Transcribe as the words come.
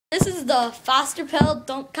This is the Foster-Pell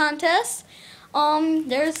dunk contest.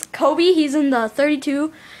 There's Kobe, he's in the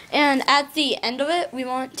 32, and at the end of it, we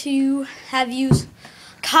want to have you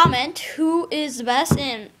comment who is the best,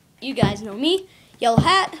 and you guys know me, yellow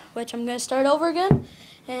hat, which I'm going to start over again,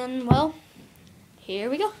 and well, here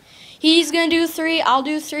we go. He's going to do 3, I'll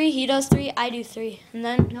do 3, he does 3, I do 3, and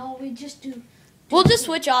then... No, we just do... We'll just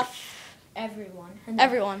switch off. Everyone.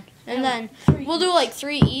 And then we'll do like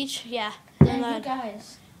 3 each, yeah. And then you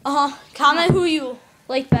guys... Comment who you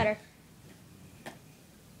like better.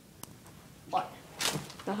 What?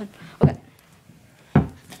 Nothing. Okay.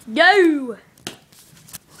 Go!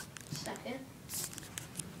 Second.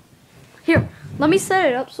 Here, let me set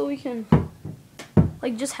it up so we can,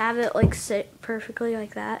 like, just have it, like, sit perfectly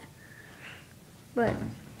like that. But,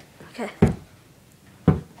 okay.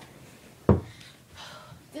 If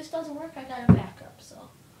this doesn't work, I got a backup, so.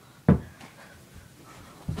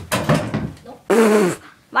 Nope.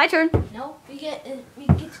 My turn. No, we get to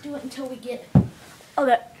do it until we get.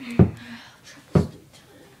 Okay.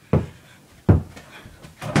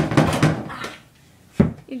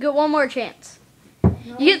 You get one more chance. No.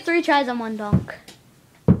 You get 3 tries on 1 dunk.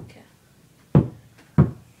 Okay.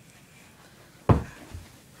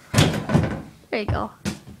 There you go.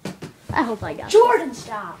 I hope I got Jordan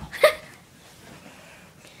style.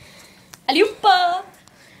 Aloopa.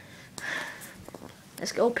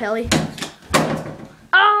 Let's go, Pelly.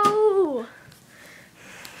 Oh!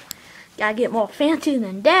 Gotta get more fancy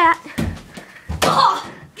than that.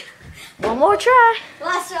 Oh! One more try.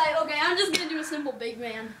 Last try. Okay, I'm just gonna do a simple big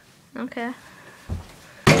man. Okay.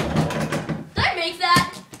 Did I make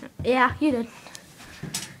that? Yeah, you did.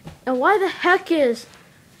 And why the heck is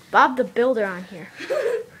Bob the Builder on here?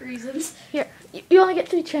 Reasons. Here, you only get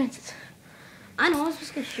 3 chances. I know, I was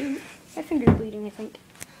just gonna shoot. My finger's bleeding, I think.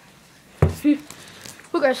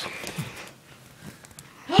 Who goes?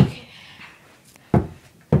 Okay.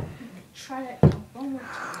 Try that now. One more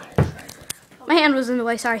time. My hand was in the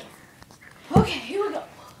way, sorry. Okay, here we go.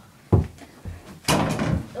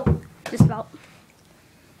 Nope, just about.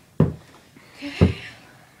 Okay.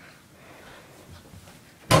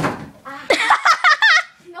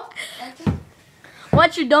 Nope. That's it.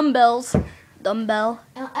 What's your dumbbells? Dumbbell.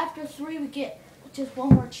 After 3, we get just one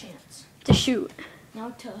more chance. To shoot.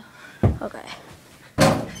 Now to. Okay.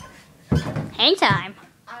 Hang time.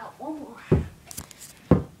 I got one more.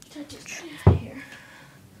 Touch it here.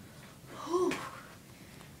 Whew.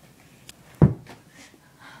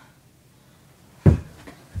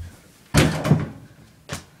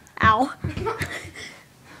 Ow.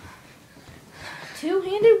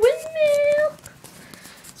 Two-handed windmill.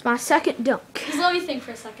 It's my second dunk. Just let me think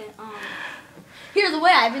for a second. Here, the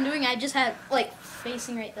way I've been doing, I just had like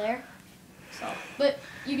facing right there. So, but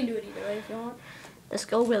you can do it either way if you want. Let's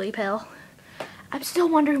go, Willie Pell. I'm still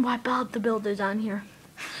wondering why Bob the Builder's on here.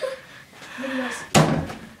 Videos.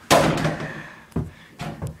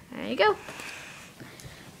 There you go.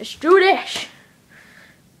 Let's do this.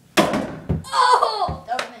 Oh!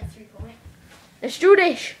 That would have been 3-point. Let's do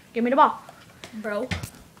this. Give me the ball. Bro.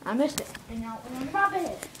 I missed it. And now we're on my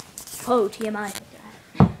bed. Oh, TMI.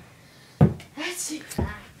 Let's see.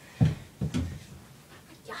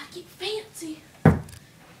 Gotta get fancy.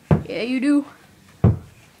 Yeah, you do.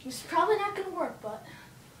 It's probably not gonna work, but.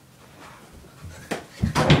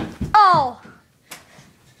 Oh!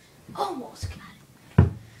 Almost got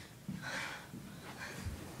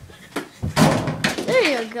it.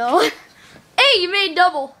 There you go. Hey, you made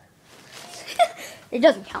double. It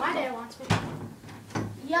doesn't count. My dad wants me.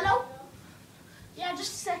 Yellow? Yeah,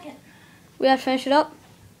 just a second. We have to finish it up.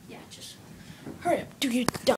 Yeah, just hurry up. Do your dunk.